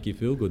going to make you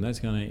feel good. That's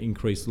going to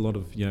increase a lot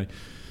of,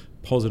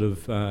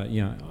 positive,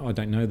 I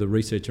don't know the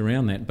research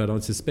around that, but I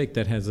suspect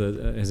that has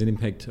an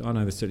impact. I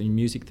know that certainly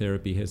music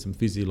therapy has some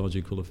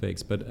physiological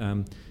effects, but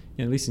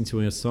listening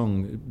to our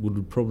song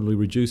would probably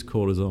reduce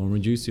cortisol and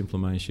reduce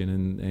inflammation,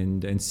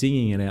 and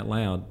singing it out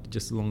loud,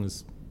 just as long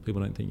as people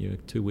don't think you're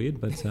too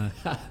weird, but it's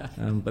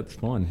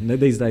fine.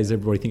 These days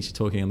everybody thinks you're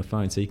talking on the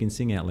phone, so you can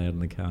sing out loud in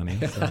the car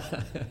now. So.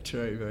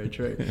 True, very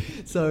true.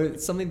 So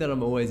something that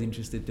I'm always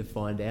interested to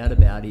find out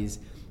about is,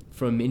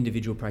 from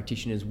individual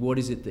practitioners, what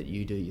is it that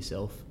you do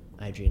yourself,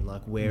 Adrian?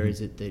 Like, where is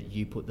it that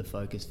you put the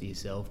focus for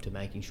yourself to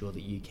making sure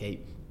that you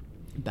keep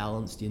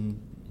balanced in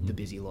the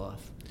busy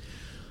life?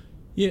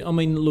 Yeah, I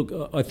mean, look,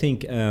 I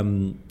think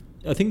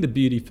the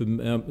beauty for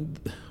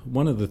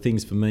one of the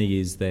things for me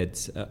is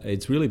that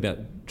it's really about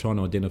trying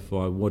to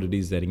identify what it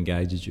is that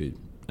engages you.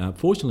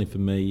 Fortunately for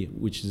me,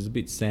 which is a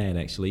bit sad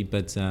actually,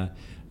 but the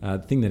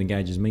thing that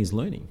engages me is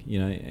learning,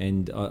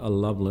 and I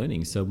love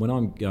learning. So when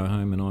I go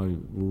home and I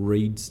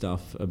read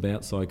stuff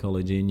about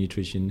psychology and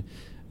nutrition,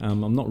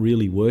 I'm not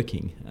really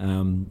working.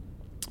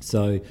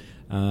 So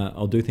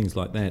I'll do things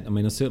like that. I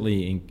mean, I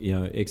certainly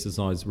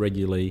exercise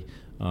regularly.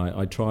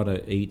 I try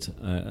to eat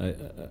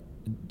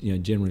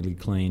generally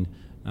clean.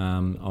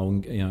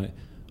 I'll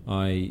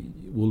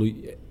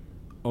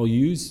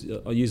use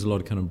a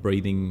lot of kind of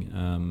breathing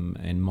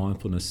and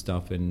mindfulness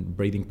stuff and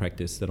breathing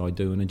practice that I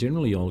do, and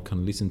generally I'll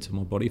kind of listen to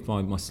my body. If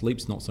my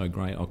sleep's not so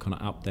great, I'll kind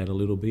of up that a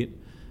little bit,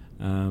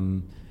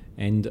 being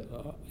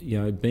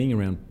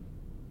around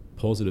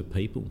positive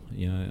people,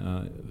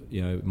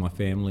 my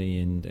family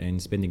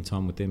and spending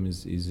time with them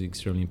is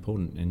extremely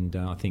important. And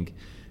I think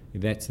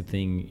that's the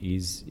thing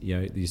is,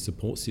 your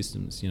support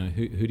systems.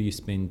 Who do you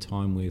spend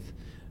time with,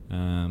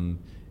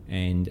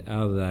 and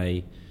are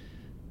they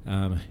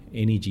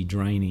energy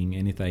draining?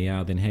 And if they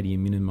are, then how do you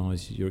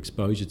minimise your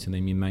exposure to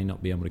them? You may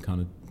not be able to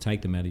kind of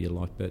take them out of your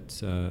life,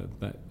 but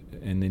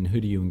and then who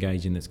do you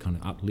engage in that's kind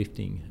of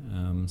uplifting?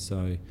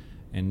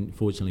 And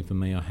fortunately for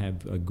me, I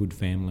have a good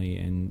family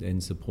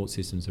and support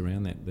systems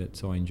around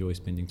that I enjoy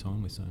spending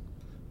time with. So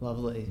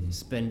lovely.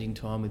 Spending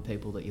time with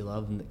people that you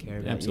love and that care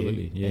about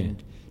absolutely, you. Yeah.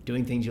 And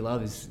doing things you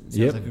love sounds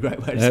like a great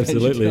way to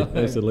absolutely, spend your time.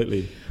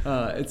 Absolutely.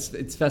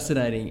 It's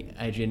fascinating,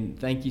 Adrian.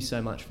 Thank you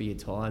so much for your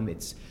time.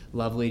 It's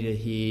lovely to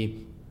hear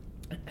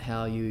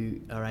how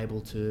you are able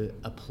to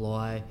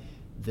apply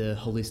the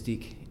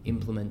holistic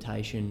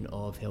implementation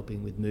of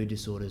helping with mood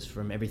disorders,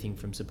 from everything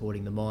from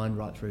supporting the mind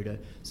right through to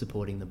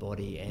supporting the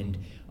body. And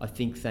I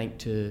think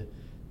thanks to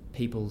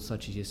people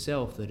such as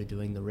yourself that are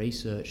doing the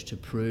research to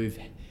prove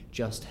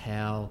just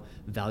how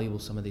valuable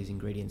some of these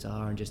ingredients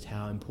are and just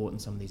how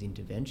important some of these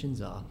interventions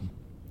are,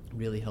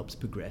 really helps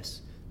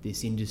progress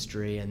this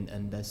industry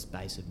and this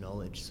base of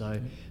knowledge.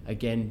 So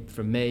again,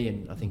 from me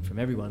and I think from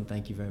everyone,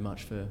 thank you very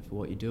much for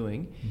what you're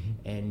doing,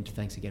 and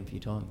thanks again for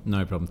your time.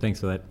 No problem. Thanks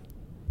for that.